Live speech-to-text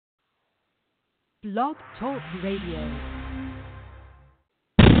Blog Talk Radio.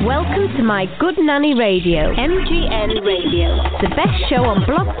 Welcome to My Good Nanny Radio, MGN Radio, the best show on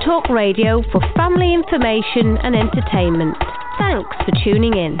Blog Talk Radio for family information and entertainment. Thanks for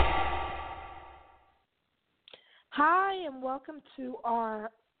tuning in. Hi, and welcome to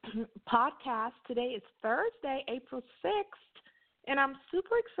our podcast. Today is Thursday, April 6th, and I'm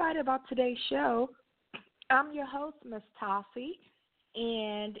super excited about today's show. I'm your host, Miss Tossie,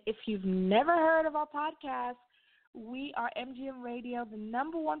 and if you've never heard of our podcast, we are MGN Radio, the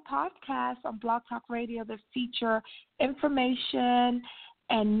number one podcast on Blog Talk Radio that feature information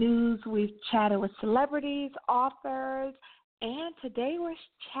and news. We've chatted with celebrities, authors, and today we're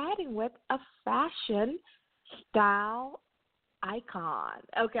chatting with a fashion style icon.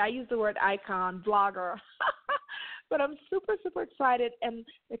 Okay, I use the word icon, blogger, but I'm super, super excited. And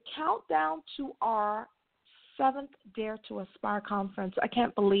the countdown to our 7th Dare to Aspire conference, I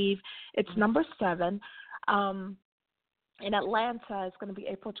can't believe it's number 7. In Atlanta, it's going to be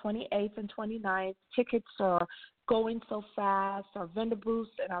April 28th and 29th. Tickets are going so fast. Our vendor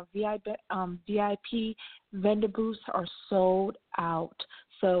booths and our VIP vendor booths are sold out.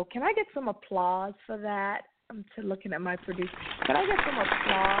 So can I get some applause for that? I'm looking at my producer. Can I get some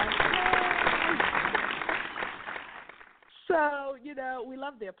applause? So, we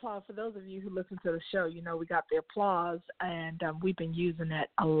love the applause. For those of you who listen to the show, we got the applause, and we've been using it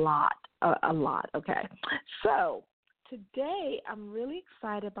a lot, okay? So today I'm really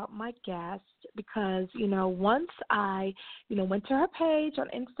excited about my guest because, once I, went to her page on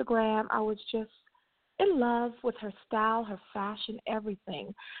Instagram, I was just in love with her style, her fashion,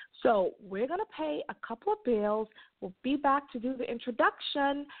 everything. So we're going to pay a couple of bills. We'll be back to do the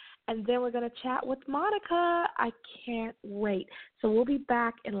introduction, and then we're going to chat with Monica. I can't wait. So we'll be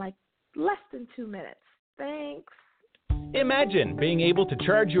back in less than 2 minutes. Thanks. Imagine being able to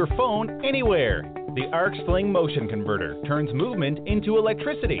charge your phone anywhere. The Arc Sling Motion Converter turns movement into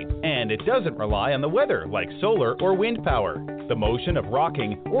electricity, and it doesn't rely on the weather like solar or wind power. The motion of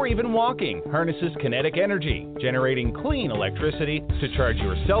rocking or even walking harnesses kinetic energy, generating clean electricity to charge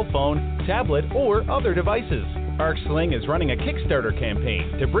your cell phone, tablet, or other devices. Arc Sling is running a Kickstarter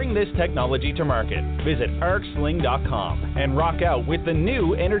campaign to bring this technology to market. Visit arcsling.com and rock out with the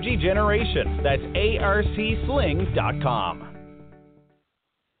new energy generation. That's arcsling.com.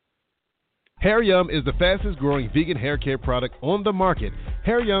 Hair Yum is the fastest growing vegan hair care product on the market.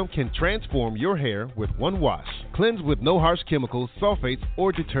 Hair Yum can transform your hair with one wash. Cleanse with no harsh chemicals, sulfates,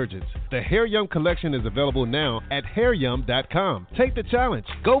 or detergents. The Hair Yum collection is available now at hairyum.com. Take the challenge.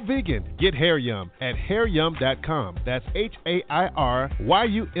 Go vegan. Get Hair Yum at hairyum.com. That's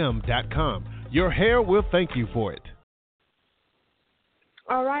HAIRYUM.com. Your hair will thank you for it.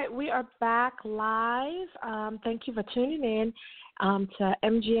 All right, we are back live. Thank you for tuning in to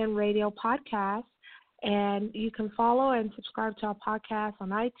MGN Radio Podcast. And you can follow and subscribe to our podcast on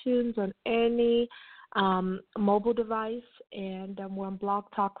iTunes, on any mobile device, and we're on Blog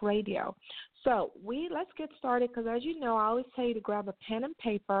Talk Radio. So let's get started because, as you know, I always tell you to grab a pen and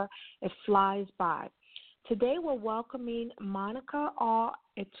paper. It flies by. Today we're welcoming Monica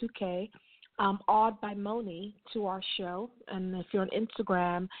Awe-Etuk, Awed by Moni, to our show. And if you're on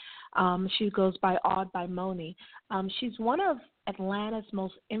Instagram, she goes by Awed by Moni. She's one of Atlanta's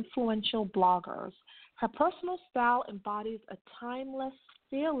most influential bloggers. Her personal style embodies a timeless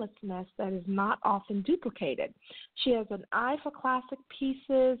fearlessness that is not often duplicated. She has an eye for classic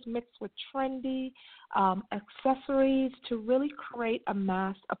pieces mixed with trendy accessories to really create a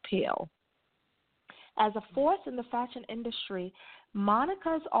mass appeal. As a force in the fashion industry,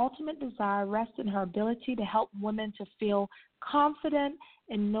 Monica's ultimate desire rests in her ability to help women to feel confident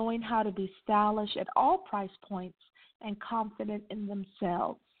in knowing how to be stylish at all price points and confident in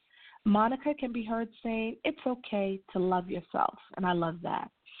themselves. Monica can be heard saying, "It's okay to love yourself," and I love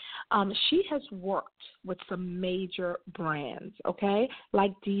that. She has worked with some major brands, okay,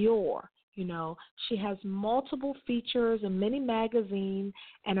 like Dior. She has multiple features in many magazines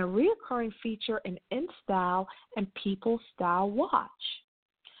and a reoccurring feature in InStyle and People Style Watch.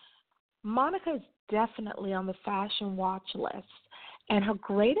 Monica is definitely on the fashion watch list, and her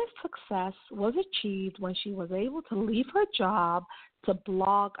greatest success was achieved when she was able to leave her job to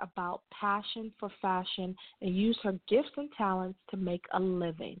blog about passion for fashion and use her gifts and talents to make a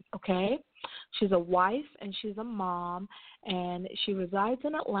living, okay? She's a wife and she's a mom, and she resides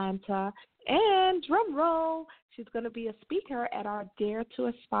in Atlanta. And drum roll, she's going to be a speaker at our Dare to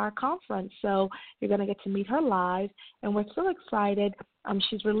Aspire conference. So you're going to get to meet her live, and we're so excited.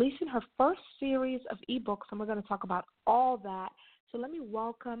 She's releasing her first series of ebooks, and we're going to talk about all that. So let me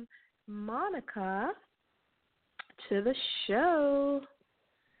welcome Monica to the show.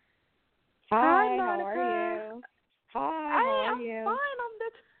 Hi, Hi, how Monica. are you? Hi, how are you?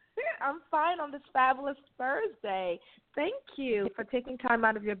 I'm fine on this fabulous Thursday. Thank you for taking time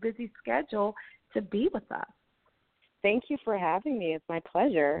out of your busy schedule to be with us. Thank you for having me. It's my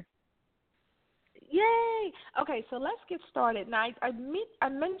pleasure. Yay! Okay, so let's get started. Now, I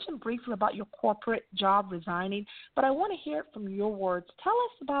mentioned briefly about your corporate job resigning, but I want to hear it from your words. Tell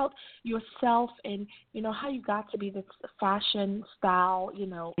us about yourself and, how you got to be this fashion style,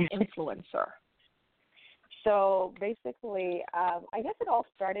 influencer. So basically, I guess it all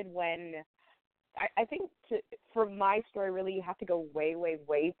started when I think for my story, really, you have to go way, way,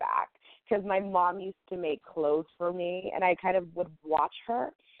 way back because my mom used to make clothes for me, and I kind of would watch her.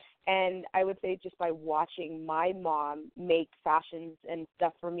 And I would say just by watching my mom make fashions and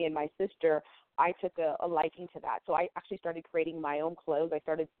stuff for me and my sister, I took a liking to that. So I actually started creating my own clothes. I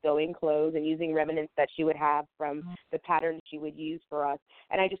started sewing clothes and using remnants that she would have from the patterns she would use for us.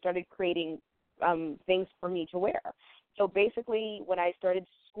 And I just started creating things for me to wear. So basically, when I started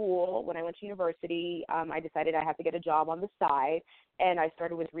school, when I went to university, I decided I had to get a job on the side, and I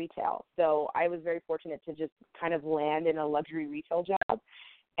started with retail. So I was very fortunate to just kind of land in a luxury retail job.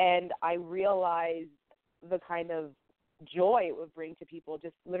 And I realized the kind of joy it would bring to people,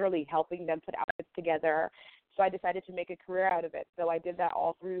 just literally helping them put outfits together. So I decided to make a career out of it. So I did that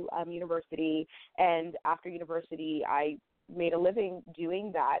all through university. And after university, I made a living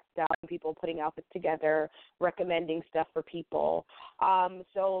doing that, styling people, putting outfits together, recommending stuff for people.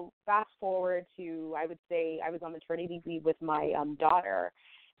 So fast forward to, I would say, I was on maternity leave with my daughter.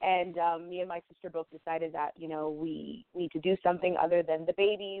 And me and my sister both decided that, we need to do something other than the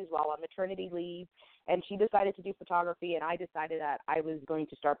babies while on maternity leave. And she decided to do photography, and I decided that I was going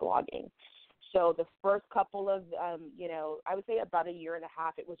to start blogging. So the first couple of, I would say about a year and a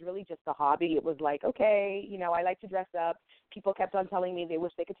half, it was really just a hobby. It was like, okay, I like to dress up. People kept on telling me they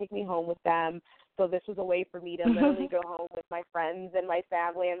wish they could take me home with them. So this was a way for me to literally go home with my friends and my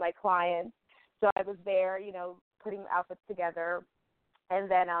family and my clients. So I was there, putting outfits together. And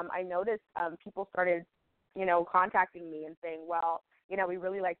then I noticed people started, contacting me and saying, well, we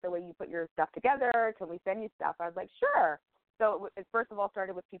really like the way you put your stuff together. Can we send you stuff? I was like, sure. So it first of all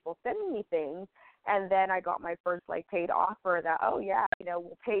started with people sending me things. And then I got my first, paid offer that, oh, yeah,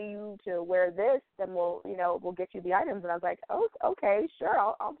 we'll pay you to wear this and we'll get you the items. And I was like, oh, okay, sure,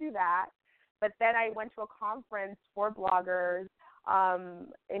 I'll do that. But then I went to a conference for bloggers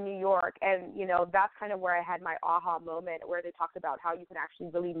in New York, and that's kind of where I had my aha moment, where they talked about how you can actually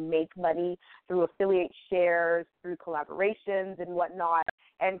really make money through affiliate shares, through collaborations and whatnot,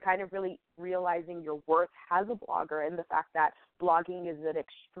 and kind of really realizing your worth as a blogger and the fact that blogging is an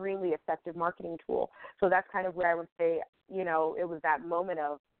extremely effective marketing tool. So that's kind of where I would say, it was that moment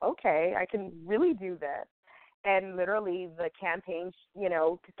of, okay, I can really do this. And literally the campaigns,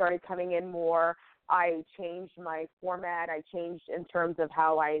 started coming in more. I changed my format. I changed in terms of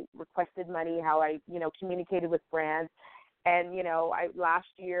how I requested money, how I, communicated with brands. And, last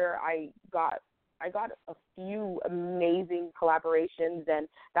year I got a few amazing collaborations, and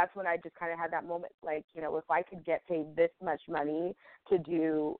that's when I just kind of had that moment, if I could get paid this much money to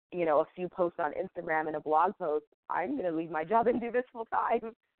do, a few posts on Instagram and a blog post, I'm going to leave my job and do this full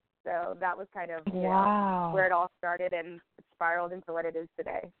time. So that was kind of where it all started, and it spiraled into what it is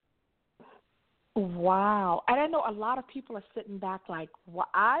today. Wow. And I know a lot of people are sitting back like, well,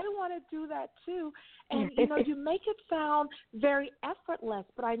 I want to do that too. And, you make it sound very effortless,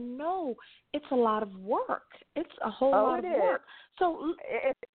 but I know it's a lot of work. It's a whole lot of work. So,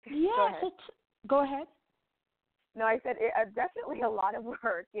 go ahead. No, I said definitely a lot of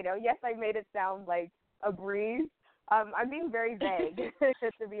work. Yes, I made it sound like a breeze. I'm being very vague,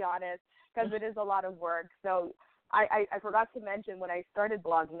 to be honest, because it is a lot of work. So I forgot to mention when I started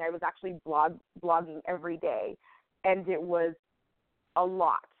blogging, I was actually blogging every day, and it was a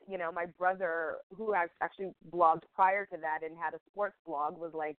lot. My brother, who has actually blogged prior to that and had a sports blog,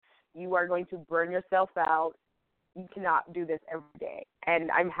 was like, you are going to burn yourself out. You cannot do this every day. And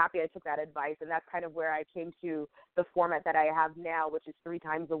I'm happy I took that advice, and that's kind of where I came to the format that I have now, which is 3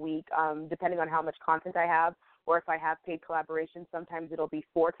 times a week, depending on how much content I have, or if I have paid collaborations, sometimes it'll be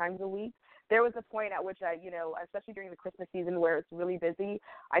 4 times a week. There was a point at which I, especially during the Christmas season where it's really busy,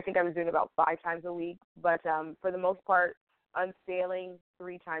 I think I was doing about 5 times a week. But for the most part, unscaling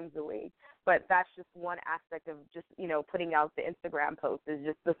 3 times a week. But that's just one aspect of just, putting out the Instagram post is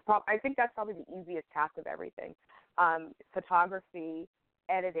just this. I think that's probably the easiest task of everything. Photography,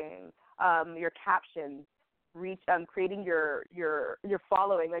 editing, your captions, creating your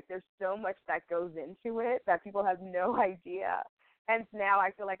following. Like, there's so much that goes into it that people have no idea. And now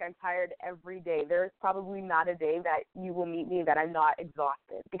I feel like I'm tired every day. There's probably not a day that you will meet me that I'm not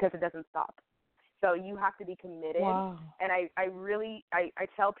exhausted, because it doesn't stop. So you have to be committed. Wow. And I really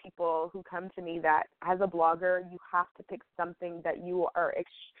tell people who come to me that as a blogger, you have to pick something that you are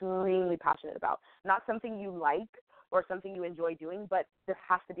extremely passionate about. Not something you like or something you enjoy doing, but there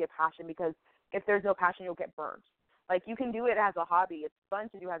has to be a passion, because if there's no passion, you'll get burnt. Like, you can do it as a hobby. It's fun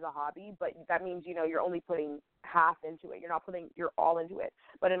to do as a hobby, but that means, you're only putting half into it. You're not putting your all into it.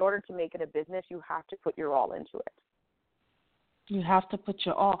 But in order to make it a business, you have to put your all into it. You have to put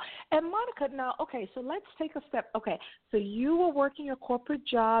your all. And Monica, now, okay, so let's take a step. Okay, so you were working a corporate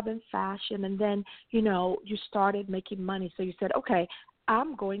job in fashion, and then, you started making money. So you said, okay,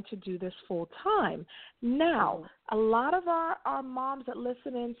 I'm going to do this full time. Now, a lot of our moms that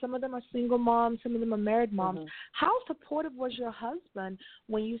listen in, some of them are single moms, some of them are married moms. Mm-hmm. How supportive was your husband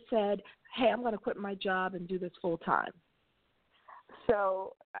when you said, hey, I'm going to quit my job and do this full time?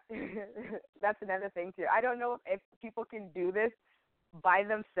 So that's another thing, too. I don't know if people can do this by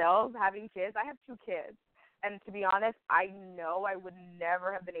themselves, having kids. I have 2 kids. And to be honest, I know I would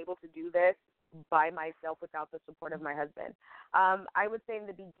never have been able to do this by myself without the support of my husband. I would say in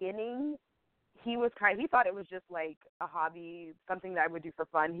the beginning, he thought it was just like a hobby, something that I would do for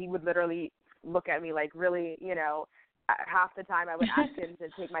fun. He would literally look at me like, really, half the time I would ask him to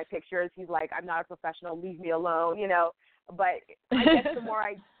take my pictures. He's like, I'm not a professional, leave me alone, But I guess the more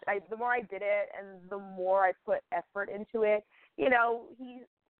I did it and the more I put effort into it,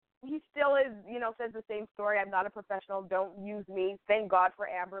 he still is, says the same story. I'm not a professional. Don't use me. Thank God for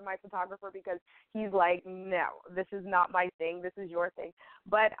Amber, my photographer, because he's like, no, this is not my thing. This is your thing.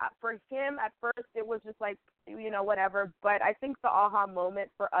 But for him, at first, it was just like, whatever. But I think the aha moment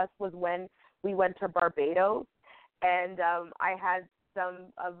for us was when we went to Barbados, and I had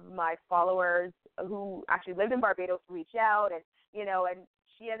some of my followers who actually lived in Barbados reach out, and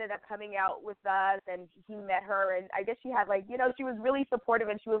she ended up coming out with us, and he met her, and I guess she had she was really supportive,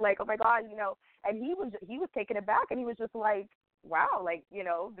 and she was like, oh my God, and he was taken aback, and he was just like, wow,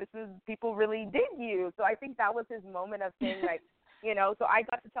 this is, people really dig you. So I think that was his moment of saying so I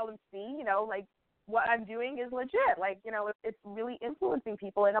got to tell him, see, what I'm doing is legit. It's really influencing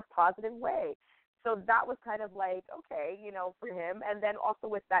people in a positive way. So that was kind of like, okay, for him. And then also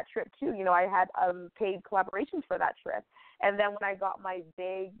with that trip, too, I had paid collaborations for that trip. And then when I got my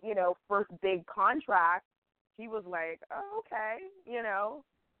big, first big contract, he was like, oh, okay,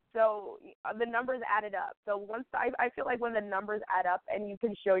 So the numbers added up. So once I feel like when the numbers add up and you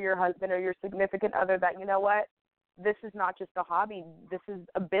can show your husband or your significant other that, what, this is not just a hobby. This is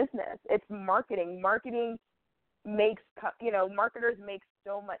a business. It's marketing. Marketing makes, marketers make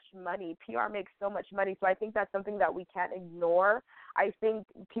so much money. PR makes so much money. So I think that's something that we can't ignore. I think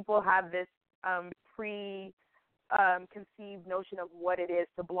people have this conceived notion of what it is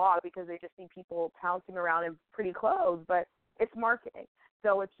to blog because they just see people pouncing around in pretty clothes, but it's marketing.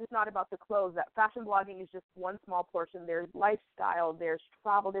 So it's just not about the clothes. That fashion blogging is just one small portion. There's lifestyle, there's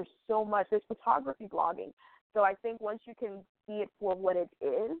travel, there's so much. There's photography blogging. So I think once you can see it for what it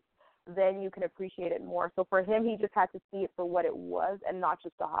is, then you can appreciate it more. So for him, he just had to see it for what it was and not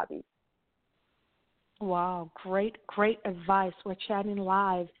just a hobby. Wow, great advice. We're chatting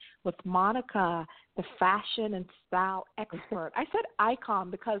live with Monica, the fashion and style expert. I said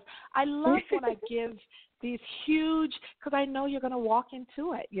icon because I love when I give these huge, because I know you're going to walk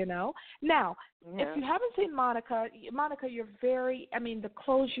into it, Now, if you haven't seen Monica, you're the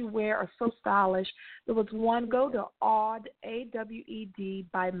clothes you wear are so stylish. There was one, go to Awed,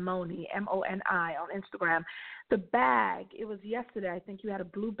 AWED by Moni, MONI on Instagram. The bag, it was yesterday, I think you had a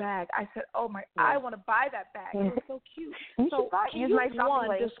blue bag. I said, oh my, I want to buy that bag. It was so cute. So can you,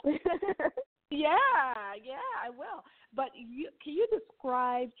 Yeah, I will. But can you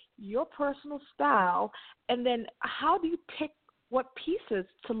describe your personal style, and then how do you pick what pieces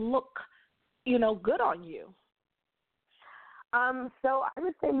to look, good on you? So I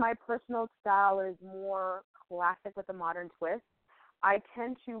would say my personal style is more classic with a modern twist. I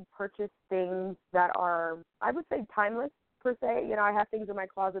tend to purchase things that are, I would say, timeless per se. I have things in my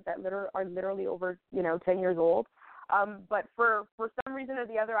closet that are literally over, 10 years old. But for some reason or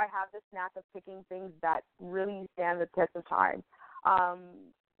the other, I have this knack of picking things that really stand the test of time.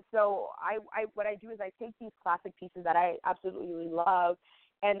 So what I do is I take these classic pieces that I absolutely love,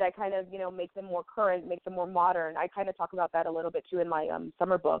 and I kind of, make them more current, make them more modern. I kind of talk about that a little bit, too, in my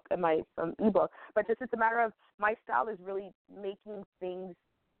summer book, in my ebook. But just it's a matter of my style is really making things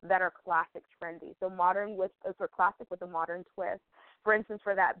that are classic trendy. So classic with a modern twist. For instance,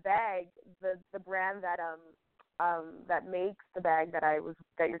 for that bag, the brand that that makes the bag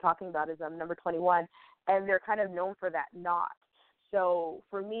that you're talking about is number 21, and they're kind of known for that knot. So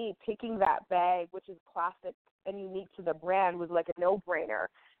for me, picking that bag, which is classic and unique to the brand, was like a no-brainer.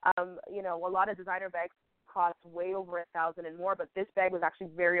 A lot of designer bags cost way over $1,000 and more, but this bag was actually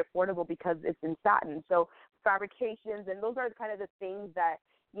very affordable because it's in satin. So fabrications, and those are kind of the things that,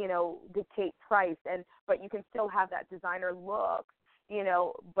 dictate price. But you can still have that designer look,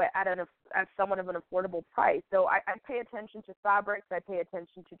 but at somewhat of an affordable price. So I pay attention to fabrics, I pay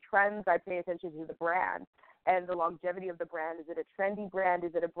attention to trends, I pay attention to the brand and the longevity of the brand. Is it a trendy brand?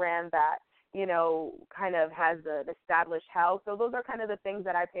 Is it a brand that, kind of has an established house? So those are kind of the things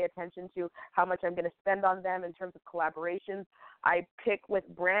that I pay attention to, how much I'm going to spend on them in terms of collaborations. I pick with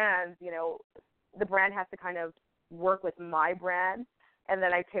brands, the brand has to kind of work with my brand, and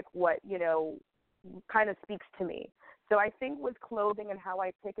then I pick what, kind of speaks to me. So I think with clothing and how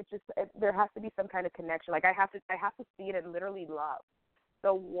I pick, there has to be some kind of connection. Like I have to see it and literally love.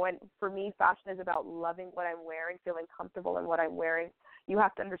 So for me, fashion is about loving what I'm wearing, feeling comfortable in what I'm wearing. You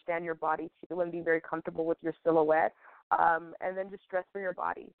have to understand your body too and be very comfortable with your silhouette, and then just dress for your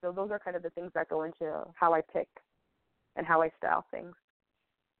body. So those are kind of the things that go into how I pick and how I style things.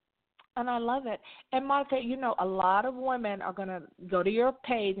 And I love it. And Monica, a lot of women are going to go to your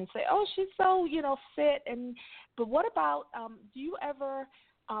page and say, "Oh, she's so, fit." But what about, do you ever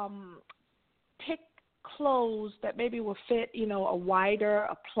pick clothes that maybe will fit, a wider,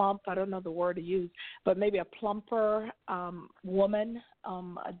 a plump, I don't know the word to use, but maybe a plumper woman,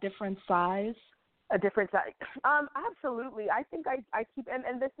 a different size? A different size. Absolutely. I think I keep,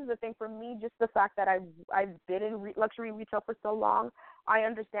 and this is the thing for me, just the fact that I've been in luxury retail for so long, I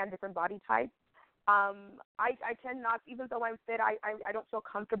understand different body types. I tend not, even though I'm fit, I don't feel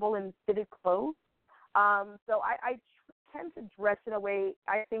comfortable in fitted clothes. So I tend to dress in a way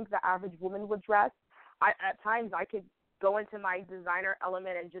I think the average woman would dress. At times I could go into my designer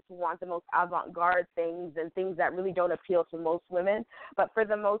element and just want the most avant-garde things and things that really don't appeal to most women. But for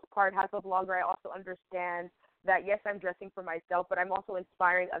the most part, as a blogger, I also understand that, yes, I'm dressing for myself, but I'm also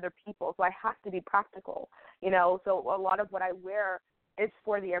inspiring other people. So I have to be practical, So a lot of what I wear is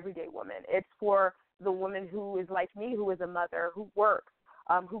for the everyday woman. It's for the woman who is like me, who is a mother, who works,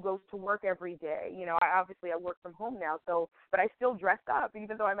 who goes to work every day. I work from home now, but I still dress up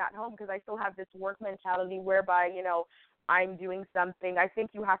even though I'm at home because I still have this work mentality whereby, I'm doing something. I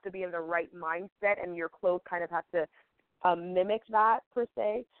think you have to be in the right mindset, and your clothes kind of have to mimic that per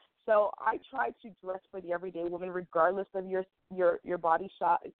se. So I try to dress for the everyday woman, regardless of your body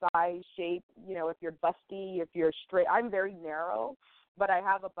size, shape. If you're busty, if you're straight. I'm very narrow, but I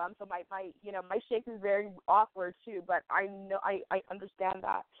have a bump, so my shape is very awkward too. But I know I understand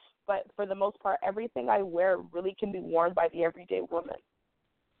that. But for the most part, everything I wear really can be worn by the everyday woman.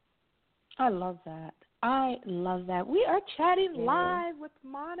 I love that. We are chatting live with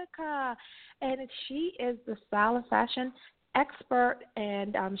Monica, and she is the style and fashion expert,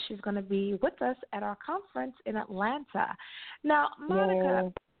 and she's going to be with us at our conference in Atlanta. Now,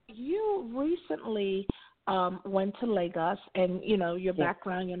 Monica, you recently went to Lagos, and your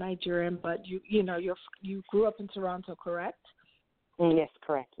background, you're Nigerian, but you grew up in Toronto, correct? Yes,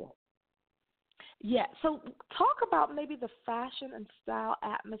 correct. Yes. Yeah, so talk about maybe the fashion and style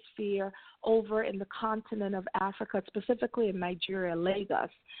atmosphere over in the continent of Africa, specifically in Nigeria,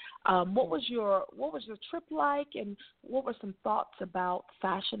 Lagos. What was your trip like, and what were some thoughts about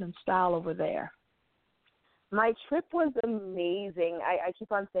fashion and style over there? My trip was amazing. I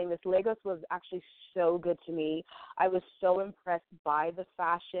keep on saying this. Lagos was actually so good to me. I was so impressed by the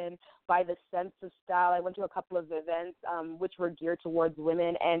fashion, by the sense of style. I went to a couple of events which were geared towards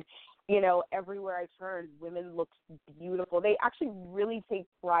women, and everywhere I turned, women looked beautiful. They actually really take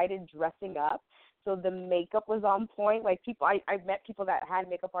pride in dressing up. So the makeup was on point. Like I've met people that had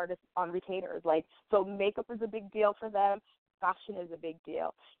makeup artists on retainers. So makeup is a big deal for them. Fashion is a big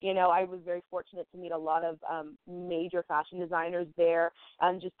deal. I was very fortunate to meet a lot of major fashion designers there,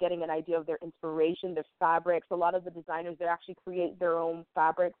 and just getting an idea of their inspiration, their fabrics. A lot of the designers there actually create their own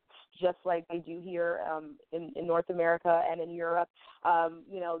fabrics, just like they do here in North America and in Europe.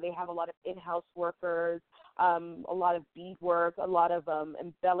 They have a lot of in-house workers, a lot of beadwork, a lot of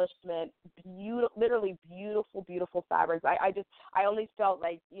embellishment, literally beautiful, beautiful fabrics. I only felt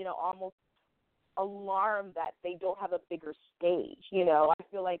like, almost alarmed that they don't have a bigger stage. I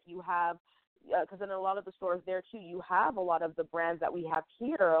feel like you have, because in a lot of the stores there too, you have a lot of the brands that we have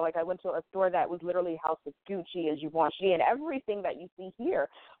here. Like I went to a store that was literally House of Gucci and Givenchy and everything that you see here,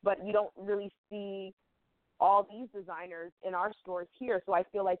 but you don't really see all these designers in our stores here. So I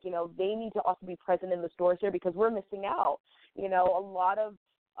feel like, they need to also be present in the stores here because we're missing out. A lot of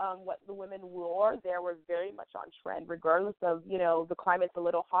what the women wore there were very much on trend, regardless of, the climate's a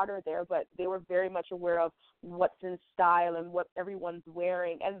little hotter there, but they were very much aware of what's in style and what everyone's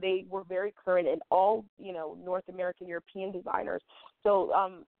wearing. And they were very current in all, North American, European designers. So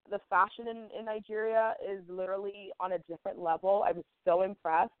the fashion in Nigeria is literally on a different level. I was so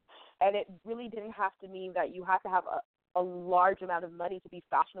impressed. And it really didn't have to mean that you had to have a large amount of money to be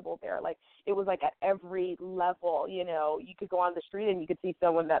fashionable there. Like, it was like at every level, you know, you could go on the street and you could see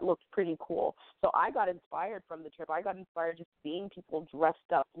someone that looked pretty cool. So I got inspired from the trip. I got inspired just seeing people dressed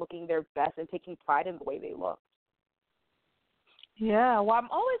up, looking their best and taking pride in the way they look. Yeah, well,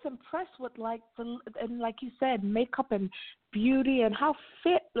 I'm always impressed with, like, and like you said, makeup and beauty and how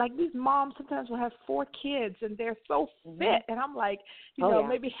fit. Like, these moms sometimes will have 4 kids and they're so fit, and I'm like, you know,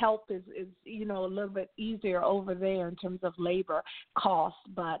 maybe help is you know, a little bit easier over there in terms of labor costs.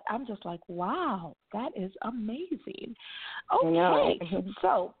 But I'm just like, wow, that is amazing. Okay,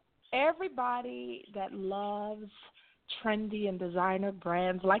 so everybody that loves trendy and designer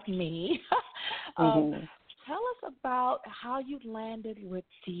brands like me. Tell us about how you landed with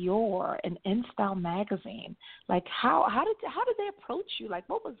Dior and InStyle magazine. Like, how did they approach you? Like,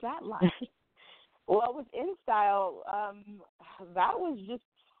 what was that like? Well, with InStyle, that was just,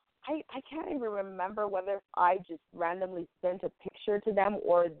 I can't even remember whether I just randomly sent a picture to them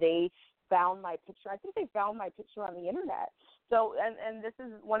or they found my picture. I think they found my picture on the internet. So, and this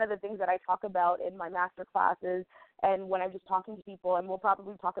is one of the things that I talk about in my master classes and when I'm just talking to people, and we'll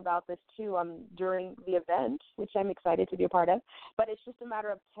probably talk about this too during the event, which I'm excited to be a part of. But it's just a matter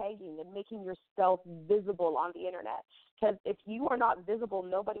of tagging and making yourself visible on the internet. Because if you are not visible,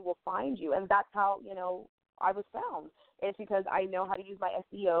 nobody will find you. And that's how, you know, I was found. It's because I know how to use my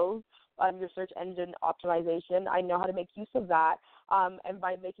SEO, your search engine optimization. I know how to make use of that. And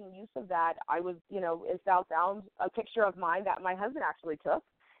by making use of that, I was, you know, InStyle found a picture of mine that my husband actually took,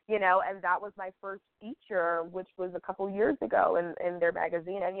 you know, and that was my first feature, which was a couple years ago in their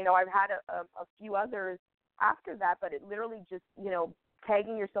magazine. And, you know, I've had a few others after that, but it literally just, you know,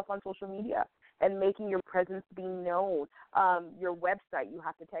 tagging yourself on social media and making your presence be known. Your website, you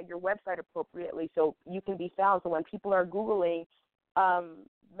have to tag your website appropriately so you can be found. So when people are Googling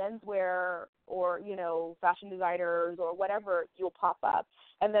menswear or, you know, fashion designers or whatever, you'll pop up.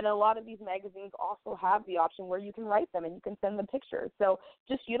 And then a lot of these magazines also have the option where you can write them and you can send them pictures. So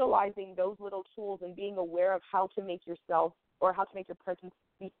just utilizing those little tools and being aware of how to make yourself or how to make your presence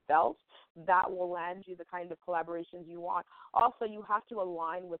be felt, that will land you the kind of collaborations you want. Also, you have to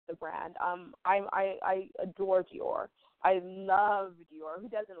align with the brand. I adore Dior. I love Dior. Who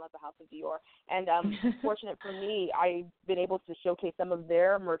doesn't love the House of Dior? And fortunate for me, I've been able to showcase some of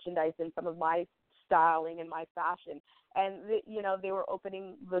their merchandise and some of my styling and my fashion. And, you know, they were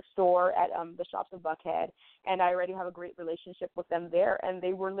opening the store at the Shops of Buckhead, and I already have a great relationship with them there. And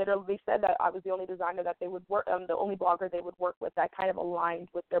they were literally said that I was the only designer that they would work, the only blogger they would work with that kind of aligned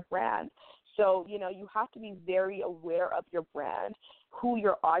with their brand. So, you know, you have to be very aware of your brand, who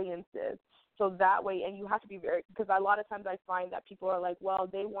your audience is. So that way, and you have to be very, because a lot of times I find that people are like, well,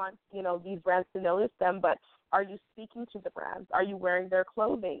 they want, you know, these brands to notice them, but are you speaking to the brands? Are you wearing their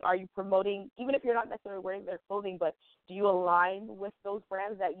clothing? Are you promoting, even if you're not necessarily wearing their clothing, but do you align with those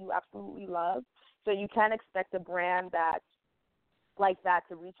brands that you absolutely love? So you can't expect a brand that's like that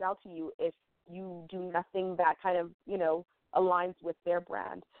to reach out to you if you do nothing that kind of, you know, aligns with their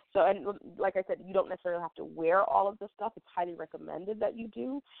brand. So, and like I said, you don't necessarily have to wear all of the stuff. It's highly recommended that you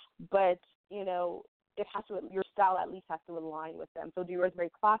do, but, you know, it has to, your style at least has to align with them. So Dior is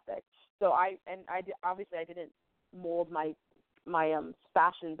very classic. So obviously I didn't mold my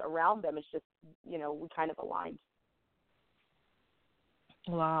fashions around them. It's just, you know, we kind of aligned.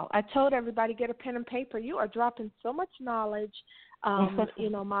 Wow. I told everybody, get a pen and paper. You are dropping so much knowledge, you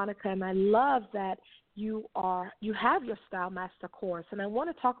know, Monica, and I love that you have your Style Master course, and I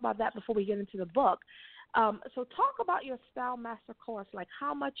want to talk about that before we get into the book. So talk about your Style Master course. Like,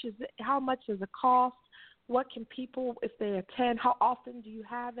 how much is it? How much does it cost? What can people, if they attend, how often do you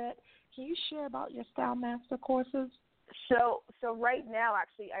have it? Can you share about your Style Master courses? So right now,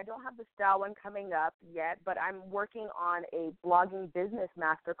 actually, I don't have the style one coming up yet, but I'm working on a blogging business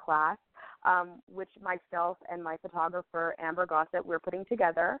master class, which myself and my photographer, Amber Gossett, we're putting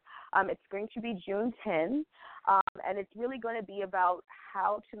together. It's going to be June 10, and it's really going to be about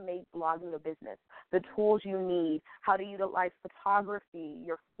how to make blogging a business, the tools you need, how to utilize photography,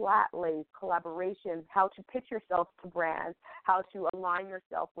 your flat lays, collaborations, how to pitch yourself to brands, how to align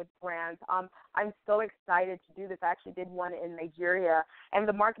yourself with brands. I'm so excited to do this. I actually did one in Nigeria, and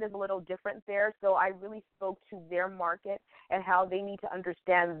the market is a little different there, so I really spoke to their market and how they need to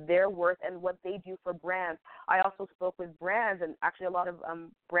understand their worth and what they do for brands. I also spoke with brands, and actually a lot of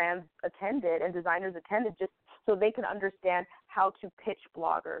brands attended and designers attended just so they can understand how to pitch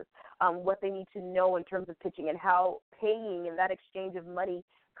bloggers, what they need to know in terms of pitching, and how paying and that exchange of money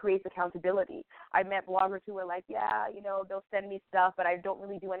creates accountability. I met bloggers who were like, yeah, they'll send me stuff, but I don't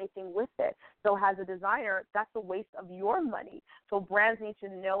really do anything with it. So as a designer, that's a waste of your money. So brands need to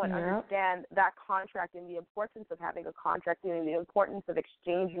know and understand that contract and the importance of having a contract and the importance of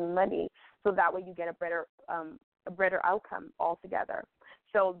exchanging money, so that way you get a better outcome altogether.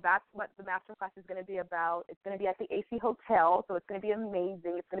 So that's what the masterclass is going to be about. It's going to be at the AC Hotel, so it's going to be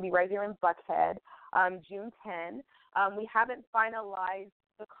amazing. It's going to be right here in Buckhead, June 10. We haven't finalized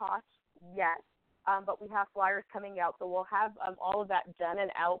the cost yet, but we have flyers coming out, so we'll have all of that done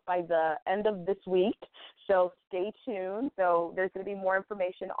and out by the end of this week. So stay tuned. So there's going to be more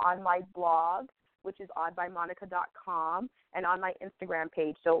information on my blog, which is oddbymonica.com, and on my Instagram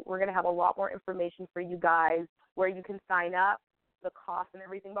page. So we're going to have a lot more information for you guys where you can sign up, the cost and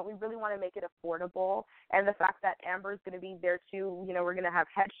everything, but we really want to make it affordable. And the fact that Amber's going to be there too, we're going to have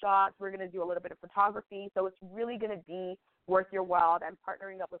headshots, we're going to do a little bit of photography, so it's really going to be worth your while. I'm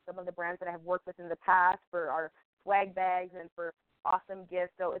partnering up with some of the brands that I have worked with in the past for our swag bags and for awesome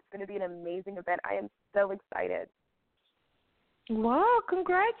gifts, so it's going to be an amazing event. I am so excited. Wow,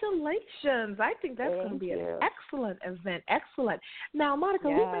 congratulations. I think that's going to be an excellent event. Excellent. Now, Monica,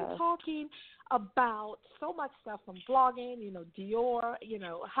 we've been talking about so much stuff from blogging, Dior,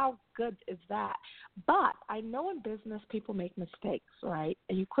 how good is that? But I know in business people make mistakes, right?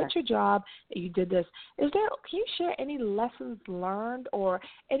 And you quit your job and you did this. Can you share any lessons learned or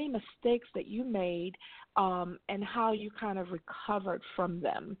any mistakes that you made and how you kind of recovered from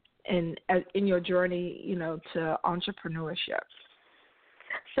them in your journey, to entrepreneurship?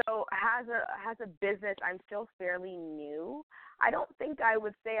 So as a business, I'm still fairly new. I don't think I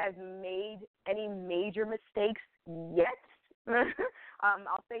would say I've made any major mistakes yet.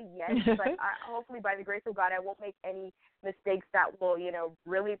 I'll say yes, but hopefully by the grace of God, I won't make any mistakes that will,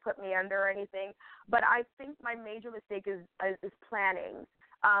 really put me under or anything. But I think my major mistake is planning.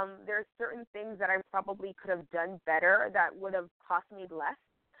 There are certain things that I probably could have done better that would have cost me less.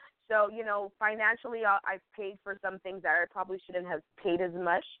 So, financially, I've paid for some things that I probably shouldn't have paid as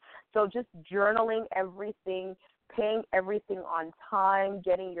much. So just journaling everything, paying everything on time,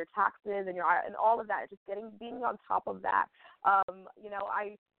 getting your taxes and all of that, just being on top of that.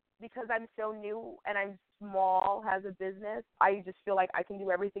 Because I'm so new and I'm small as a business, I just feel like I can do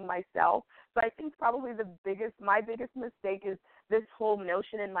everything myself. So I think probably my biggest mistake is this whole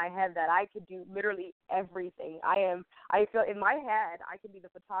notion in my head that I could do literally everything. I feel in my head I can be the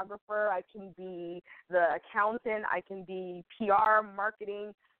photographer, I can be the accountant, I can be PR,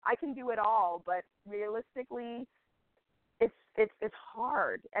 marketing, I can do it all. But realistically, it's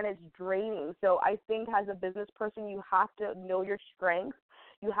hard and it's draining. So I think as a business person, you have to know your strengths.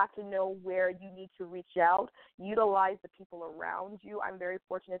 You have to know where you need to reach out, utilize the people around you. I'm very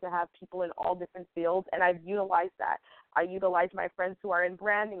fortunate to have people in all different fields, and I've utilized that. I utilize my friends who are in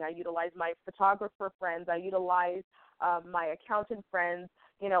branding. I utilize my photographer friends. I utilize my accountant friends.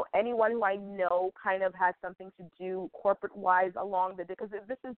 Anyone who I know kind of has something to do corporate-wise along the day, because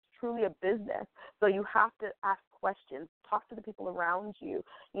this is truly a business. So you have to ask questions, talk to the people around you.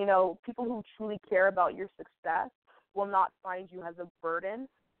 People who truly care about your success will not find you as a burden.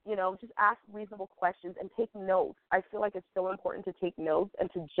 Just ask reasonable questions and take notes. I feel like it's so important to take notes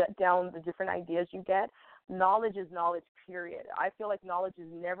and to jot down the different ideas you get. Knowledge is knowledge, period. I feel like knowledge is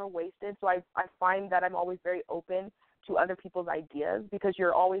never wasted, so I find that I'm always very open to other people's ideas because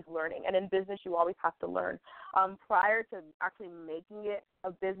you're always learning. And in business, you always have to learn. Prior to actually making it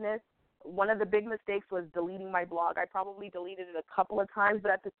a business, one of the big mistakes was deleting my blog. I probably deleted it a couple of times,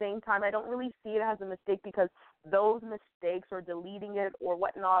 but at the same time, I don't really see it as a mistake because those mistakes or deleting it or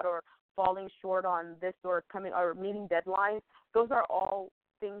whatnot or falling short on this or meeting deadlines, those are all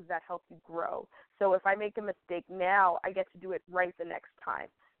things that help you grow. So if I make a mistake now, I get to do it right the next time.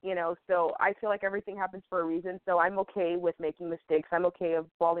 So I feel like everything happens for a reason. So I'm okay with making mistakes. I'm okay of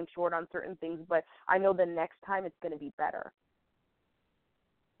falling short on certain things, but I know the next time it's going to be better.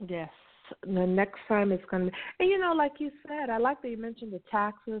 Yes. The next time it's going to be, and like you said, I like that you mentioned the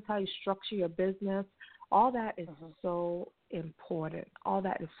taxes, how you structure your business. All that is so important. All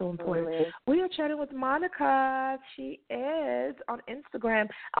that is so important. Really? We are chatting with Monica. She is on Instagram.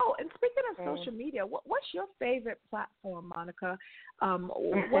 Oh, and speaking of social media, what's your favorite platform, Monica?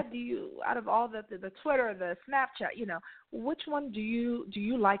 What do you, out of all the Twitter, the Snapchat, which one do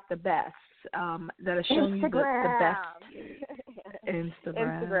you like the best? That are showing you the best.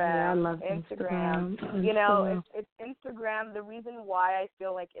 Instagram. Yeah, I love Instagram. It's Instagram. The reason why I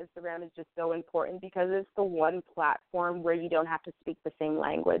feel like Instagram is just so important because it's the one platform where you don't have to speak the same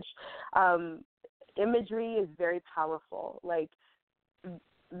language. Imagery is very powerful. Like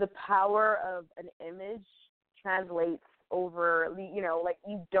the power of an image translates over, you know, like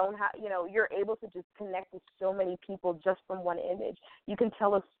you don't have, you know, you're able to just connect with so many people just from one image. You can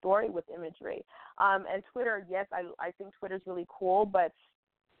tell a story with imagery. And Twitter, yes, I think Twitter's really cool, but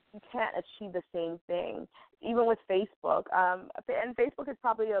you can't achieve the same thing. Even with Facebook, and Facebook is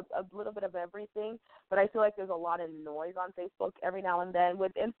probably a little bit of everything, but I feel like there's a lot of noise on Facebook every now and then.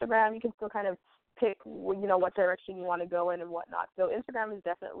 With Instagram, you can still kind of pick, you know, what direction you want to go in and whatnot. So Instagram is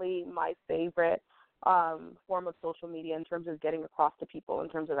definitely my favorite form of social media in terms of getting across to people, in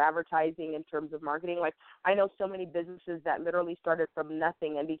terms of advertising, in terms of marketing. Like, I know so many businesses that literally started from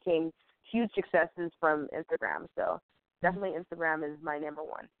nothing and became huge successes from Instagram. So definitely Instagram is my number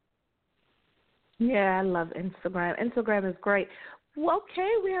one. Yeah, I love Instagram. Instagram is great. Well, okay,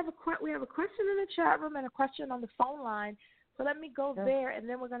 we have a question in the chat room and a question on the phone line. So let me go there, and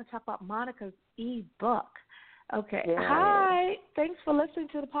then we're going to talk about Monica's ebook. Okay. Yeah. Hi. Thanks for listening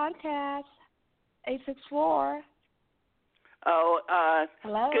to the podcast. 864.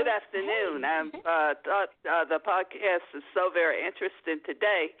 Hello. Good afternoon. Hey. I thought the podcast is so very interesting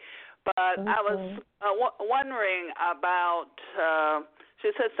today, but I was wondering about.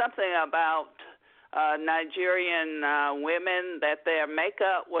 She said something about Nigerian women, that their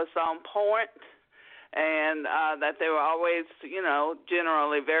makeup was on point, and that they were always, you know,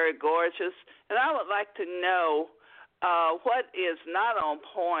 generally very gorgeous. And I would like to know what is not on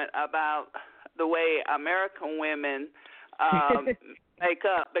point about the way American women make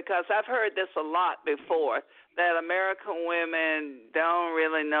up, because I've heard this a lot before, that American women don't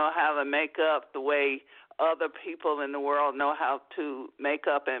really know how to make up the way other people in the world know how to make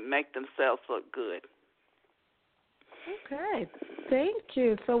up and make themselves look good. Okay, thank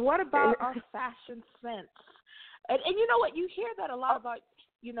you. So what about our fashion sense? And you know what, you hear that a lot about,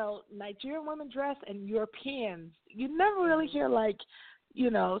 you know, Nigerian women dress and Europeans. You never really hear, like, you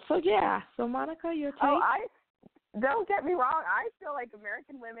know, so yeah. So Monica, your take? Don't get me wrong. I feel like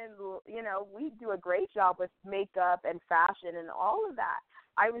American women, you know, we do a great job with makeup and fashion and all of that.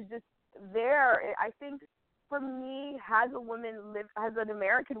 I was just there. I think for me, as an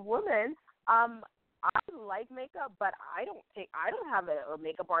American woman, I like makeup, but I don't have a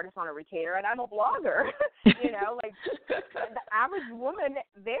makeup artist on a retainer, and I'm a blogger. You know, like the average woman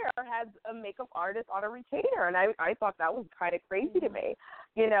there has a makeup artist on a retainer, and I thought that was kind of crazy to me.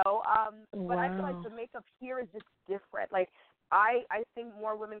 You know, but I feel like the makeup here is just different. Like I think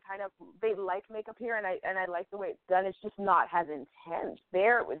more women they like makeup here, and I like the way it's done. It's just not as intense.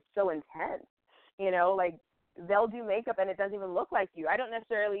 There it was so intense. You know, like they'll do makeup and it doesn't even look like you. I don't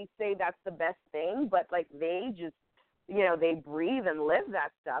necessarily say that's the best thing, but like they just, you know, they breathe and live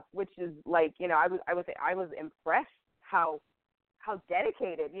that stuff, which is like, you know, I was impressed how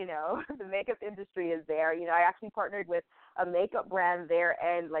dedicated, you know, the makeup industry is there. You know, I actually partnered with a makeup brand there,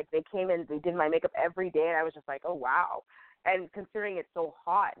 and like they came in, they did my makeup every day, and I was just like, oh wow. And considering it's so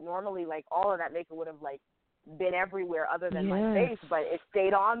hot, normally like all of that makeup would have like been everywhere other than my face, but it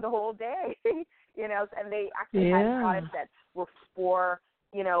stayed on the whole day. You know, and they actually had products that were for,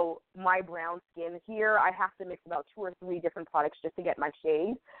 you know, my brown skin. Here I have to mix about 2 or 3 different products just to get my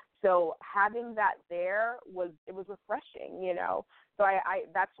shade. So having that there was refreshing, you know. So I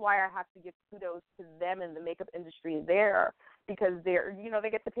that's why I have to give kudos to them in the makeup industry there, because they're, you know, they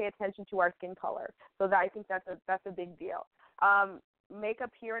get to pay attention to our skin color. So I think that's a big deal.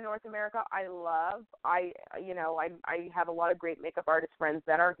 Makeup here in North America, I love. I have a lot of great makeup artist friends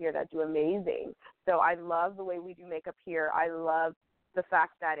that are here that do amazing. So I love the way we do makeup here. I love the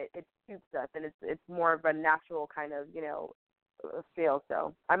fact that it suits us, and it's more of a natural kind of, you know, feel.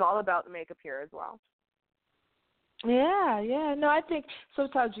 So I'm all about the makeup here as well. Yeah. No, I think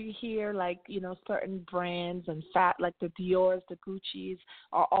sometimes you hear, like, you know, certain brands and like the Diors, the Gucci's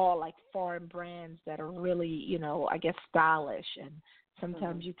are all like foreign brands that are really, you know, I guess stylish, and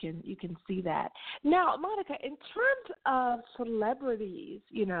sometimes you can see that. Now, Monica, in terms of celebrities,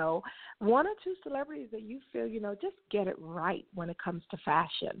 you know, 1 or 2 celebrities that you feel, you know, just get it right when it comes to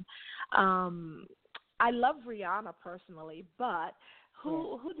fashion. I love Rihanna personally, but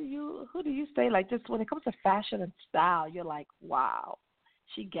who do you say, like, just when it comes to fashion and style, you're like, wow,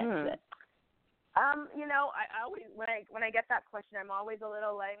 she gets it? You know, I always when I get that question, I'm always a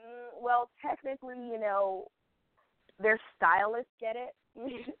little like, well, technically, you know, their stylists get it.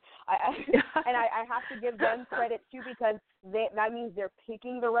 I have to give them credit too, because that means they're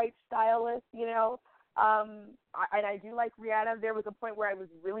picking the right stylist, you know. And I do like Rihanna. There was a point where I was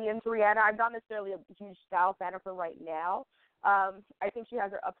really into Rihanna. I'm not necessarily a huge style fan of her right now. I think she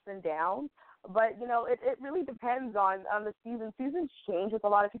has her ups and downs. But, it really depends on the season. Seasons change with a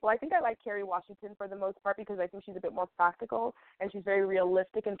lot of people. I think I like Kerry Washington for the most part because I think she's a bit more practical and she's very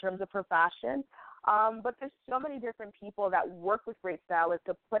realistic in terms of her fashion. But there's so many different people that work with great stylists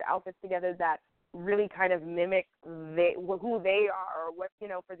to put outfits together that really kind of mimic who they are or what,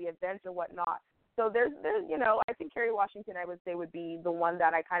 for the events or whatnot. So there's I think Kerry Washington, I would say, would be the one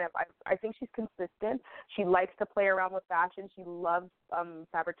that I think she's consistent. She likes to play around with fashion. She loves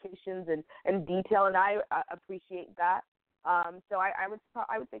fabrications and detail, and I appreciate that. So I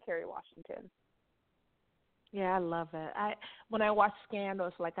would say Kerry Washington. Yeah, I love it. When I watch Scandal,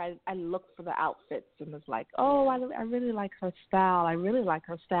 it's like I look for the outfits and it's like, oh, I really like her style. I really like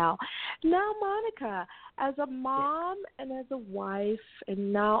her style. Now, Monica, as a mom and as a wife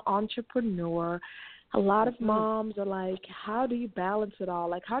and now entrepreneur, a lot of moms are like, how do you balance it all?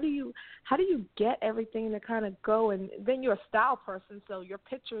 Like, how do you get everything to kind of go? And then you're a style person, so your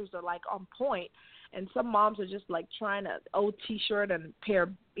pictures are like on point. And some moms are just like trying to T-shirt and pair,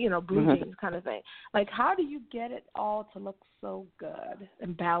 blue jeans kind of thing. Like, how do you get it all to look so good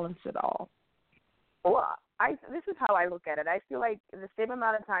and balance it all? Well, this is how I look at it. I feel like the same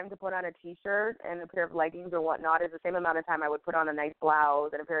amount of time to put on a T-shirt and a pair of leggings or whatnot is the same amount of time I would put on a nice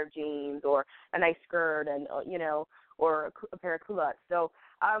blouse and a pair of jeans or a nice skirt and, or a pair of culottes. So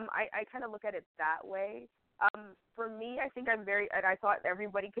I kind of look at it that way. For me, I think and I thought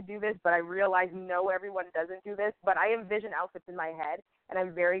everybody could do this, but I realized no, everyone doesn't do this. But I envision outfits in my head, and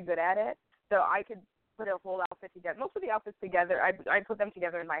I'm very good at it. So I could put a whole outfit together. Most of the outfits together, I put them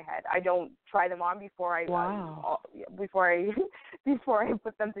together in my head. I don't try them on before I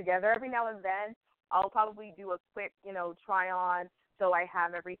put them together. Every now and then, I'll probably do a quick, try on, so I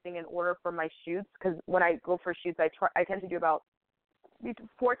have everything in order for my shoots. Because when I go for shoots, I tend to do about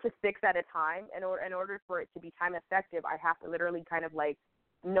 4 to 6 at a time. In order for it to be time effective, I have to literally kind of like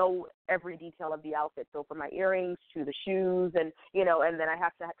know every detail of the outfit. So from my earrings to the shoes and then I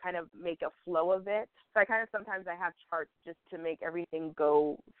have to kind of make a flow of it. So sometimes I have charts just to make everything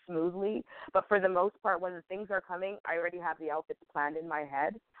go smoothly. But for the most part, when the things are coming, I already have the outfits planned in my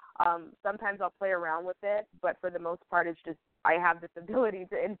head. Sometimes I'll play around with it, but for the most part, it's just I have this ability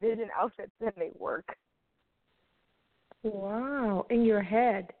to envision outfits and they work. Wow, in your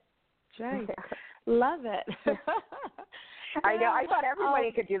head. Jay, love it. I know. I thought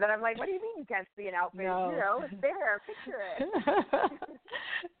everybody could do that. I'm like, what do you mean you can't see an outfit? No. It's there. Picture it.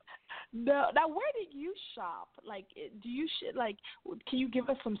 No. Now, where do you shop? Like, can you give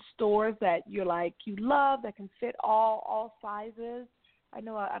us some stores that you love that can fit all sizes? I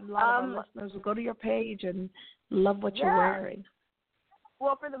know a lot of our listeners will go to your page and love what you're wearing.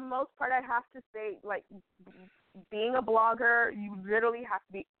 Well, for the most part, I have to say, like, being a blogger, you literally have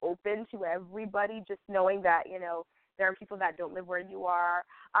to be open to everybody, just knowing that, there are people that don't live where you are.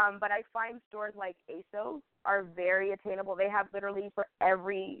 But I find stores like ASOS are very attainable. They have literally for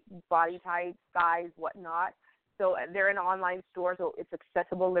every body type, size, whatnot. So they're an online store, so it's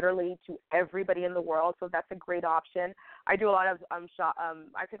accessible literally to everybody in the world. So that's a great option. I do a lot of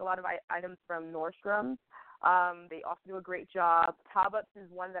I pick a lot of items from Nordstrom. They also do a great job. Tabuts is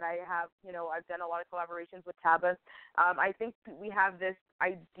one that I have, I've done a lot of collaborations with Tabuts. I think we have this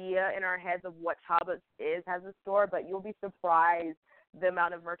idea in our heads of what Tabuts is as a store, but you'll be surprised the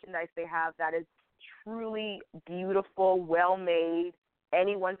amount of merchandise they have that is truly beautiful, well-made.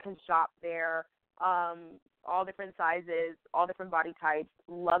 Anyone can shop there. All different sizes, all different body types,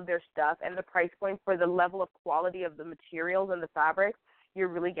 love their stuff. And the price point for the level of quality of the materials and the fabrics, you're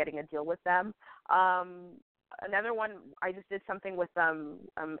really getting a deal with them. Another one, I just did something with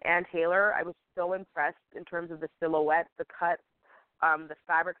Ann Taylor. I was so impressed in terms of the silhouette, the cuts, the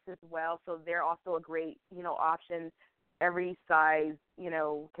fabrics as well. So they're also a great, option. Every size,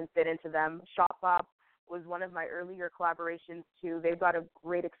 can fit into them. Shopbop was one of my earlier collaborations too. They've got a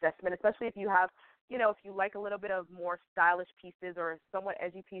great accessory, especially if you have, if you like a little bit of more stylish pieces or somewhat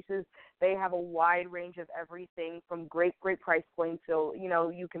edgy pieces, they have a wide range of everything from great price points. So,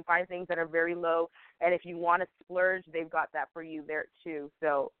 you can find things that are very low. And if you want to splurge, they've got that for you there too.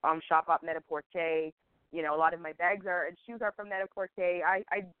 So Shopbop, Net-a-Porter, a lot of my bags and shoes are from Net-a-Porter.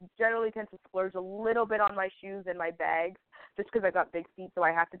 I generally tend to splurge a little bit on my shoes and my bags just because I got big feet, so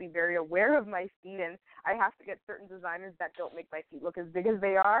I have to be very aware of my feet, and I have to get certain designers that don't make my feet look as big as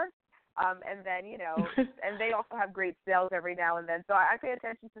they are. And then, and they also have great sales every now and then. So I pay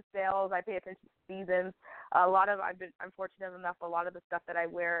attention to sales. I pay attention to seasons. I'm fortunate enough, a lot of the stuff that I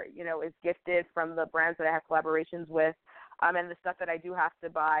wear, is gifted from the brands that I have collaborations with. And the stuff that I do have to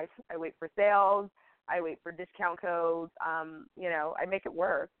buy, I wait for sales. I wait for discount codes. I make it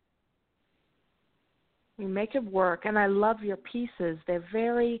work. You make it work, and I love your pieces. They're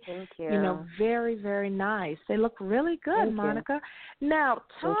very, Thank you. very, very nice. They look really good, Thank Monica. Now,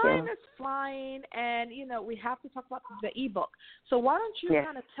 Thank time you. is flying, and, we have to talk about the ebook. So why don't you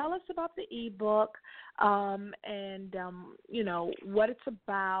kind of tell us about the ebook and, what it's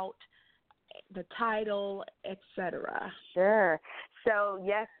about, the title, etc. Sure. So,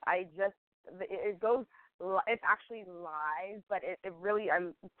 yes, it goes. It's actually live, but it really,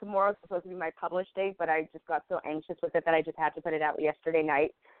 tomorrow's supposed to be my publish date, but I just got so anxious with it that I just had to put it out yesterday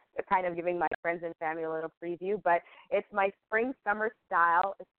night, kind of giving my friends and family a little preview. But it's my Spring Summer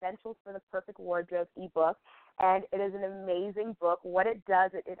Style Essentials for the Perfect Wardrobe ebook, and it is an amazing book. What it does,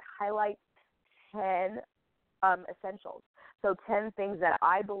 it highlights 10 essentials. So 10 things that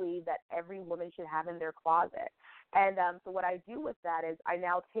I believe that every woman should have in their closet. And so what I do with that is I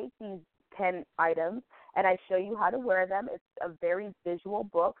now take these 10 items, and I show you how to wear them. It's a very visual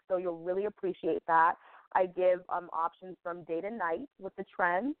book, so you'll really appreciate that. I give options from day to night with the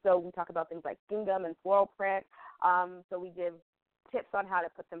trends. So we talk about things like gingham and floral print. So we give tips on how to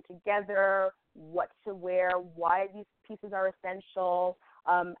put them together, what to wear, why these pieces are essential,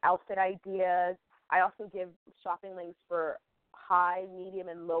 outfit ideas. I also give shopping links for high, medium,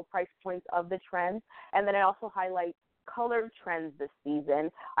 and low price points of the trends. And then I also highlight color trends this season.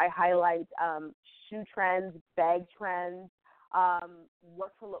 I highlight shoe trends, bag trends,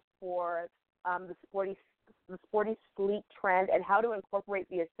 what to look for, the sporty sleek trend, and how to incorporate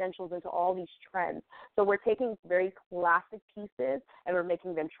the essentials into all these trends. So we're taking very classic pieces and we're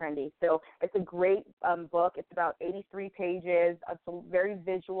making them trendy. So it's a great book. It's about 83 pages. It's very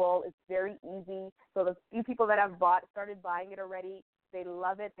visual. It's very easy. So the few people that have started buying it already, they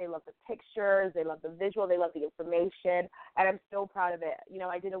love it. They love the pictures. They love the visual. They love the information. And I'm so proud of it.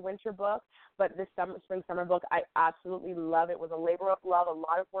 I did a winter book, but this spring, summer book, I absolutely love it. It was a labor of love. A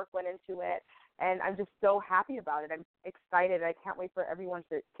lot of work went into it. And I'm just so happy about it. I'm excited. I can't wait for everyone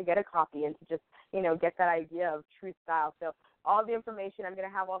to get a copy and to just, get that idea of true style. So all the information, I'm going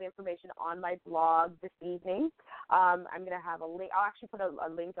to have all the information on my blog this evening. I'm going to have a link. I'll actually put a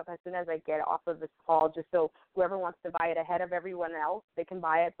link up as soon as I get off of this call, just so whoever wants to buy it ahead of everyone else, they can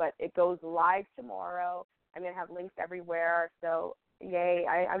buy it. But it goes live tomorrow. I'm going to have links everywhere. So, yay,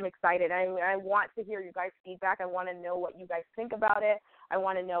 I'm excited. I want to hear you guys' feedback. I want to know what you guys think about it. I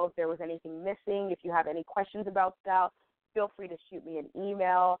want to know if there was anything missing. If you have any questions about style, feel free to shoot me an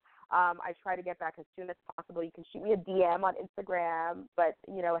email. I try to get back as soon as possible. You can shoot me a DM on Instagram, but,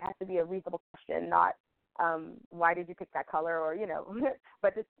 it has to be a reasonable question, not why did you pick that color or,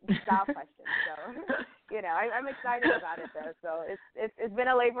 but just style questions. So, I'm excited about it, though. So it's been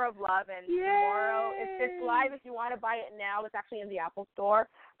a labor of love, and tomorrow it's live. If you want to buy it now, it's actually in the Apple Store,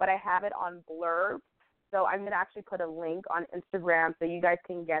 but I have it on Blurb. So I'm going to actually put a link on Instagram so you guys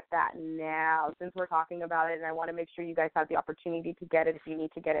can get that now since we're talking about it, and I want to make sure you guys have the opportunity to get it if you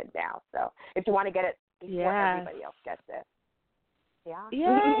need to get it now. So if you want to get it before everybody else gets it. Yeah.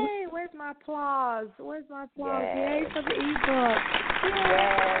 Yay! Where's my applause? Yay for the ebook.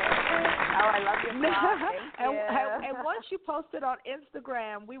 Yay. Oh, I love your applause. Thank you. And once you post it on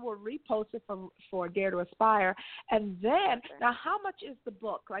Instagram, we will repost it for Dare to Aspire. And then, now how much is the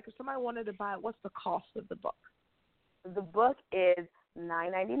book? Like if somebody wanted to buy it, what's the cost of the book? The book is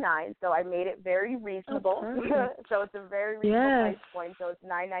 $9.99, so I made it very reasonable. So it's a very reasonable price point. So it's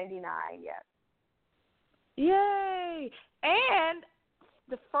 $9.99. Yes. Yay! And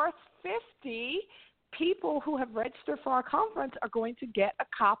the first 50 people who have registered for our conference are going to get a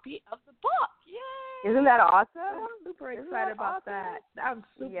copy of the book. Yay! Isn't that awesome? I'm super excited about that. Yes.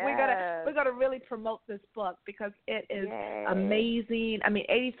 We're gonna really promote this book because it is amazing. I mean,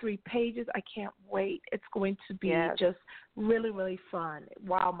 83 pages. I can't wait. It's going to be just really, really fun.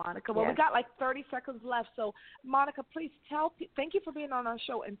 Wow, Monica. Well, we got like 30 seconds left. So, Monica, please thank you for being on our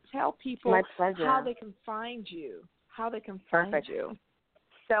show and tell people how they can find you. You.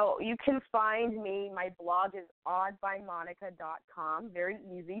 So you can find me. My blog is oddbymonica.com. Very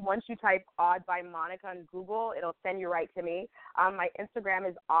easy. Once you type Odd by Monica on Google, it'll send you right to me. My Instagram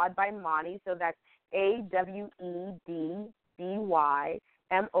is Odd by Moni, so that's AWEDBYMONI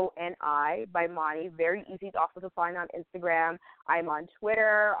by Moni. Very easy also to find on Instagram. I'm on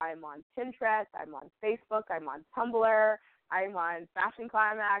Twitter. I'm on Pinterest. I'm on Facebook. I'm on Tumblr. I'm on Fashion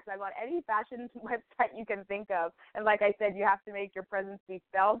Climax. I'm on any fashion website you can think of. And like I said, you have to make your presence be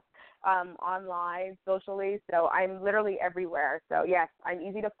felt online, socially. So I'm literally everywhere. So, yes, I'm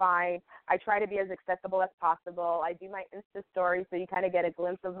easy to find. I try to be as accessible as possible. I do my Insta stories so you kind of get a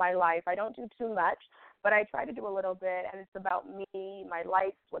glimpse of my life. I don't do too much, but I try to do a little bit. And it's about me, my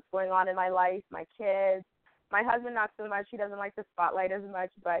life, what's going on in my life, my kids, My husband, not so much. He doesn't like the spotlight as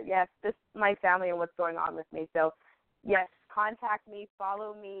much. But, yes, this is my family and what's going on with me. So, yes, contact me,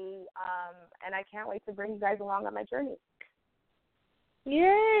 follow me, and I can't wait to bring you guys along on my journey.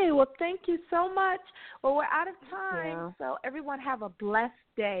 Yay. Well, thank you so much. Well, we're out of time, so everyone have a blessed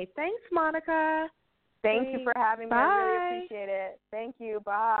day. Thanks, Monica. Thank you for having me. Bye. I really appreciate it. Thank you.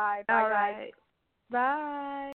 Bye. Bye, All guys. right. Bye.